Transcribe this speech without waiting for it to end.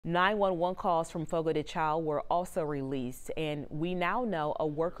911 calls from Fogo de Chao were also released, and we now know a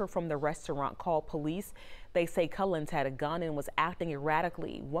worker from the restaurant called police. They say Cullins had a gun and was acting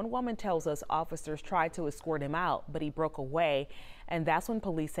erratically. One woman tells us officers tried to escort him out, but he broke away, and that's when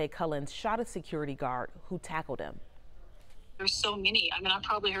police say Cullins shot a security guard who tackled him. There's so many. I mean, I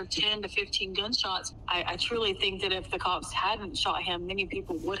probably heard 10 to 15 gunshots. I truly think that if the cops hadn't shot him, many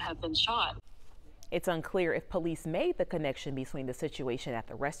people would have been shot. It's unclear if police made the connection between the situation at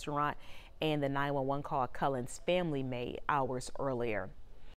the restaurant and the 911 call Cullins' family made hours earlier.